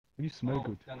You smell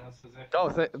good. Oh,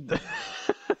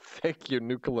 thank you,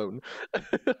 new cologne.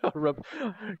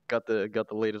 Got the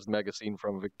latest magazine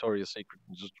from Victoria's Secret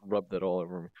and just rubbed it all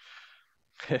over me.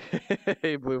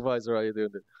 Hey, Blue Visor, how you doing?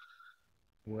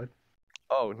 What?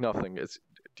 Oh, nothing.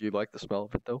 Do you like the smell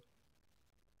of it though?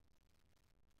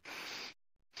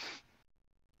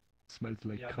 Smells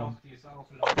like cum.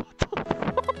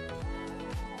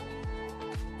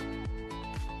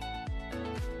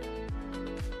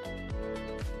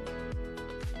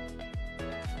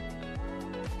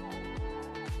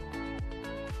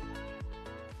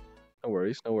 No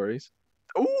worries, no worries.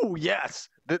 Oh, yes!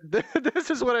 This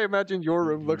is what I imagine your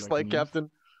room looks like, Captain.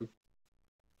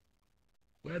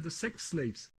 Where are the sex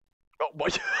slaves? Oh my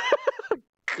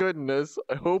goodness,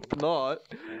 I hope not.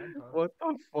 What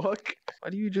the fuck?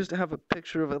 Why do you just have a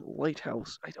picture of a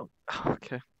lighthouse? I don't...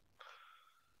 okay.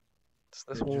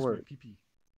 This won't work. Pee-pee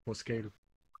for scale.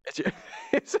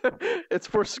 It's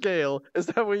for scale. Is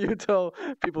that what you tell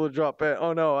people to drop in?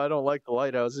 Oh no, I don't like the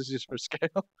lighthouse. It's just for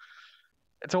scale.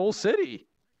 It's a whole city.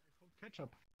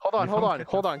 Ketchup. Hold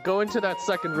on. Go into that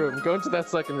second room.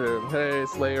 Hey,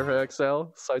 Slayer XL.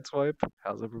 Sideswipe.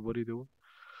 How's everybody doing?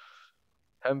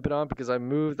 Haven't been on because I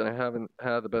moved and I haven't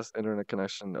had the best internet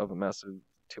connection of a massive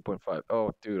 2.5. Oh,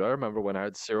 dude, I remember when I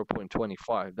had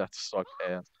 0.25. That sucked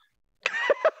ass.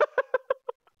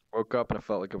 Woke up and I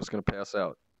felt like I was gonna pass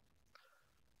out.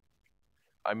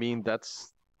 I mean,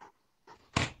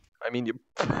 you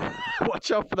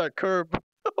watch out for that curb.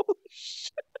 Holy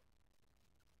shit.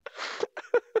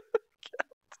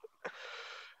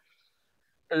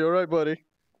 Are you alright, buddy?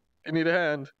 You need a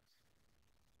hand?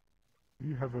 Do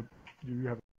you have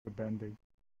a band-aid?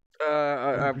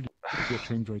 I'm really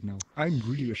ashamed right now. I'm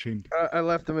really ashamed. I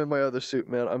left him in my other suit,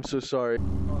 man. I'm so sorry.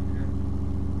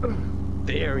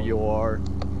 There you are.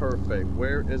 Perfect.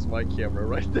 Where is my camera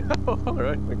right now?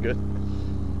 Alright, we're good.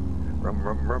 Rum,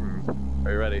 rum, rum.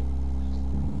 Are you ready?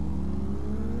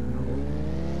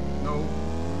 No.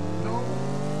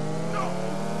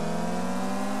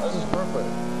 This is perfect.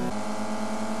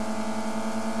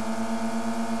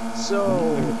 So,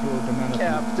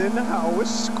 Captain, how was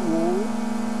school?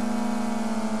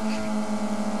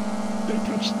 They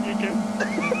touched me again.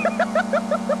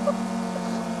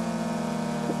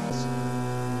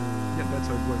 Yeah, that's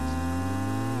how it works.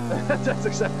 That's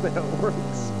exactly how it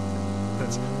works.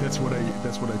 That's what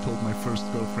I told my first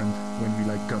girlfriend when we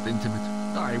like got intimate.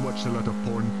 I watched a lot of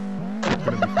porn. It's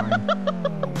gonna be fine.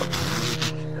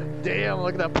 Damn,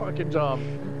 look at that parking job.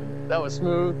 That was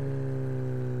smooth.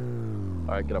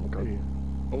 Alright, get up and go.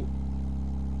 Oh,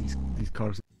 these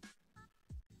cars.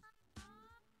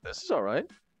 This is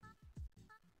alright.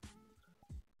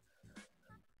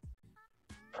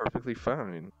 Perfectly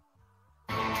fine.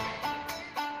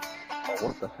 Oh,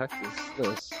 what the heck is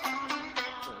this?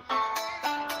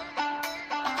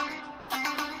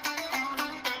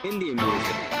 Indian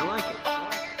music. I like it.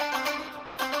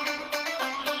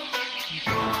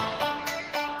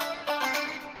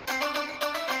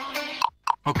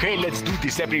 Okay, let's do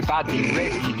this, everybody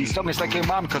ready. This song is like your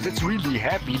mom, cause it's really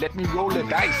heavy. Let me roll the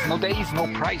dice, no days, no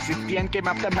price. It's the end game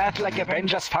of the math like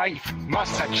Avengers 5.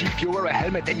 Master Chief, you wear a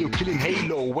helmet and you kill in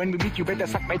Halo. When we meet, you better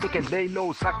suck my dick and lay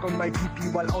low. Suck on my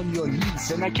PP while on your knees.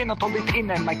 And I cannot hold it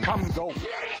in and my cum go.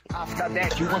 After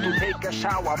that, you want to take a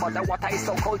shower, but the water is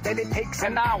so cold that it takes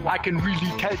an hour. I can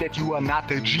really tell that you are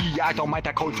not a G. I don't mind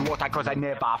the cold water cause I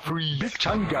never freeze. Big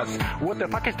chungus, what the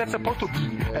fuck is that supposed to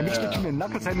be? A mix between a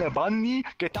knuckles and a bunny?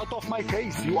 Get out of my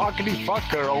face, you ugly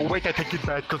fucker. Oh wait, I take it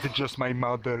back cause it's just my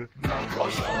mother. The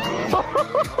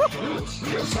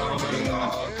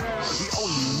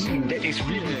only mean that is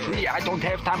really free. I don't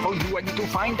have time for you, I need to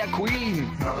find a queen.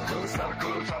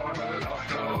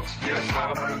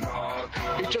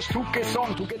 It just took a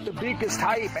song to get the biggest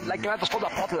hype, and like Gladys for the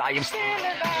bottle, I am still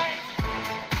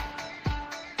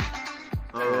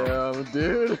alive. Damn,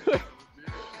 dude.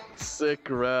 Sick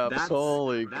raps,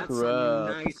 holy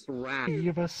crap. Nice rap. Three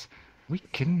of us, we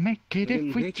can make it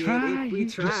if we try.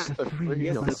 Just the three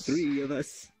of us. Three of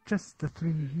us. Just the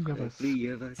three of us. Three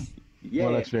of us. Yeah.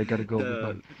 Well, actually, I gotta go.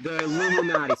 The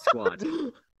Illuminati squad.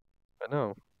 I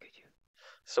know.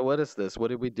 So what is this? What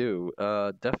did we do?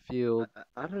 Depth field.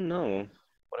 I don't know.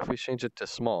 What if we change it to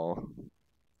small?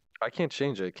 I can't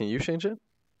change it. Can you change it?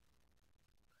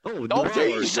 Oh,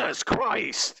 Jesus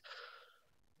Christ!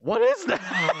 What is that?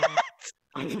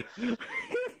 What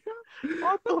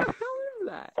the hell is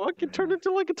that? Fucking turn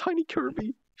into like a tiny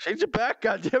Kirby. Change it back,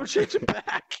 goddamn! Change it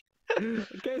back.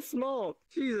 Okay, small.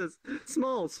 Jesus,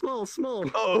 small.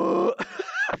 Oh,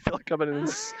 I feel like I'm in.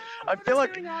 I feel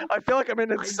like I'm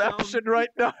in Inception right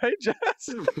now. I just.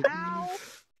 Ow!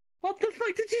 What the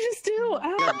fuck did you just do?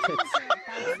 Ow!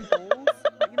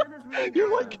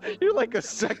 like a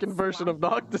second version of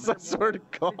Noctis, I swear to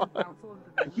God.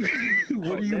 What do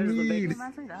you There's the mean?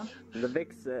 The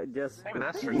Vix just. Maybe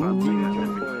that's your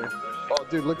Oh,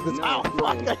 dude, look at this. No, Ow, it's fuck!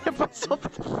 mine. I hit myself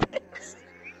in the face.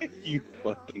 You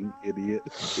fucking idiot.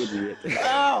 Idiot.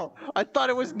 Ow! I thought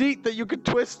it was neat that you could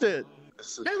twist it.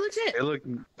 No, legit. Hey, look,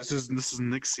 this is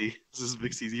Nixie. This is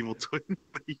Vixie's evil twin.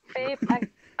 Babe,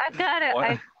 I got it.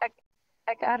 What?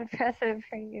 I got a present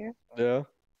for you. Yeah.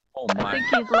 Oh I think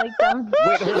you'd like them.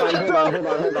 Wait, hold on.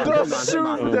 The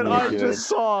zoom that Oh I my just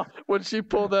saw when she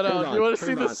pulled that Hold out. on, You want to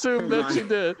see hold the on, zoom hold that on. she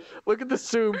did? Look at the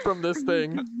zoom from this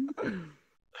thing.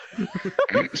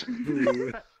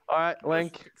 All right,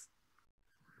 Link.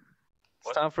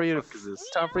 It's time for you to. fuck is this?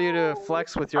 It's time for you to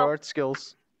flex with your art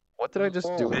skills. What did I just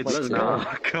do? with let's my go. gun?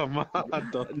 Nah, come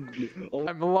on.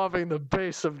 I'm loving the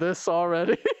base of this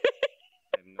already.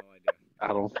 I have no idea. I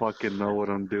don't fucking know what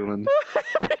I'm doing.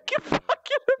 Making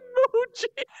fucking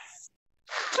emojis.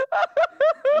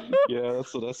 Yeah,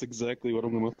 that's exactly what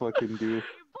I'm gonna fucking do.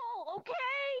 Bull, okay?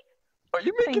 Are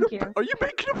you making Thank a? you. Are you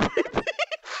making a baby?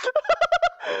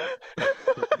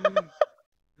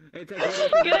 Hey, take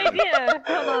Good idea.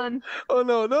 Hold on. Oh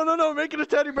no! Make it a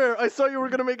teddy bear. I saw you were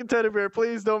gonna make a teddy bear.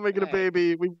 Please don't make it a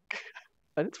baby.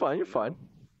 And it's fine. You're fine.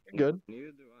 You're good.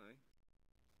 Neither do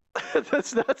I.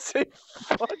 That's not saying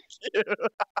fuck you.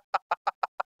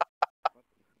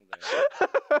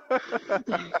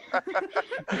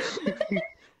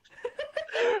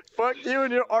 Fuck you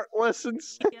and your art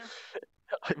lessons.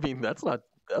 I mean, that's not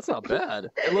bad.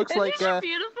 It looks like beautiful?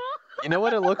 you know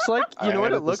what it looks like? You know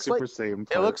what it looks like?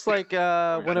 It looks like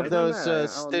one of those I'll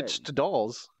stitched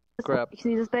dolls. Crap. You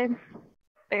see this, babe?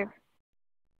 Babe.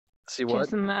 See She what?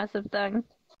 has a massive thing.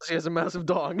 She has a massive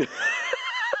dong.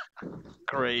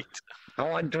 Great.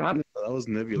 Oh, I dropped. That was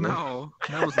Nebula. No,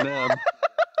 that was Neb.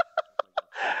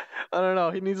 I don't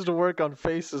know. He needs to work on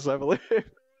faces, I believe.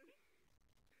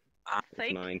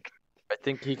 Fake? Mine. I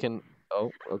think he can.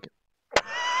 Oh, okay.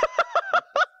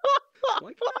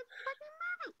 What?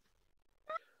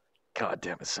 God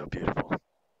damn, it's so beautiful.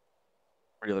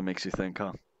 Really makes you think,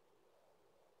 huh?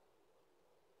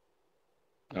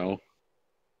 No.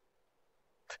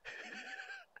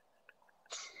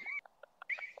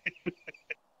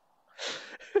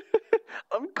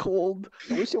 I'm cold.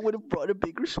 I wish I would have brought a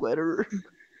bigger sweater.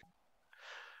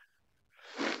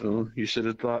 Oh, you should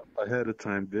have thought ahead of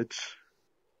time, bitch.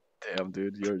 Damn,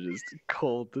 dude, you're just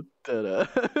cold to dead.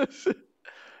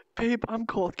 Babe, I'm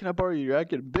cold. Can I borrow your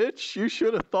jacket? Bitch, you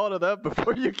should have thought of that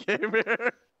before you came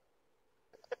here.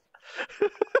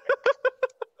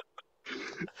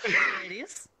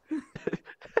 Ladies.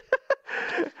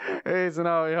 Hey,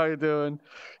 Zanawi, how you doing?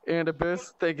 And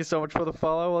Abyss, thank you so much for the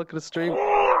follow. Welcome to the stream.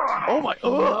 Oh my!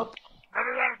 Oh!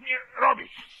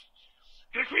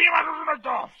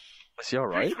 Is he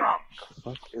alright?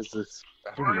 What is this?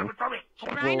 I don't know.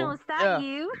 Rhino, is that yeah.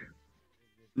 you?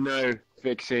 No,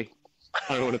 Vixie.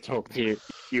 I don't want to talk to you.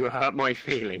 You hurt my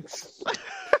feelings.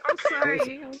 I'm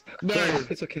sorry. No,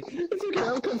 it's okay. It's okay.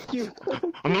 I'll come to you.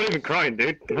 I'm not even crying,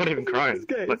 dude. I'm not even crying.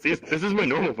 okay. Like, this is my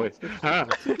normal voice. Ah.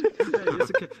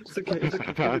 It's okay. It's okay. It's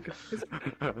okay. It's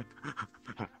okay.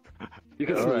 You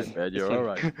can You're see alright, it. man. You're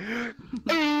alright.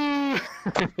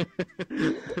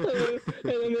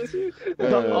 I miss you.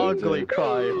 The ugly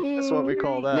cry. That's what we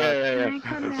call that. Yeah. Can I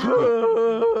come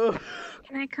now?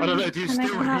 Can I come I don't know, out? do you Can I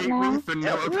still come out hate now? me for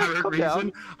no apparent come down.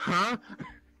 reason? Huh?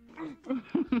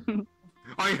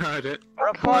 I heard it.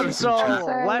 Rapunzel,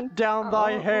 Sorry. let down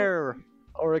thy Oh. hair.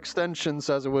 Or extensions,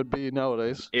 as it would be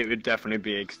nowadays. It would definitely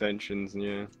be extensions,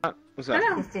 yeah. What's that?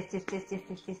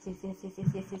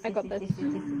 I got this.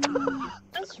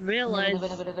 Just realized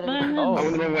Oh. I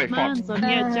went the wrong way, fuck. mine's on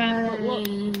here, giant.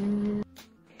 Look.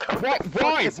 What?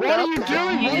 Why? is What are you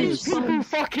happening? doing? Why do people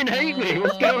fucking hate me?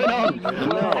 What's going on? What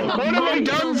have I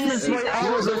done since like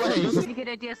hours away? You get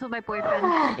ideas with my boyfriend.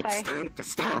 Bye.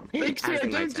 Stop. Vixie, I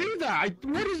don't do that.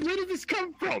 Where did this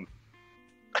come from?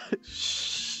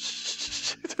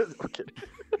 Okay.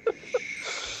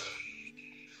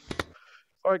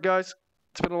 Alright guys,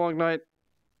 it's been a long night.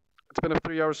 It's been a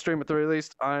 3-hour stream at the very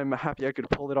least. I'm happy I could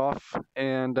pull it off,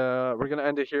 and we're gonna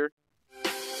end it here.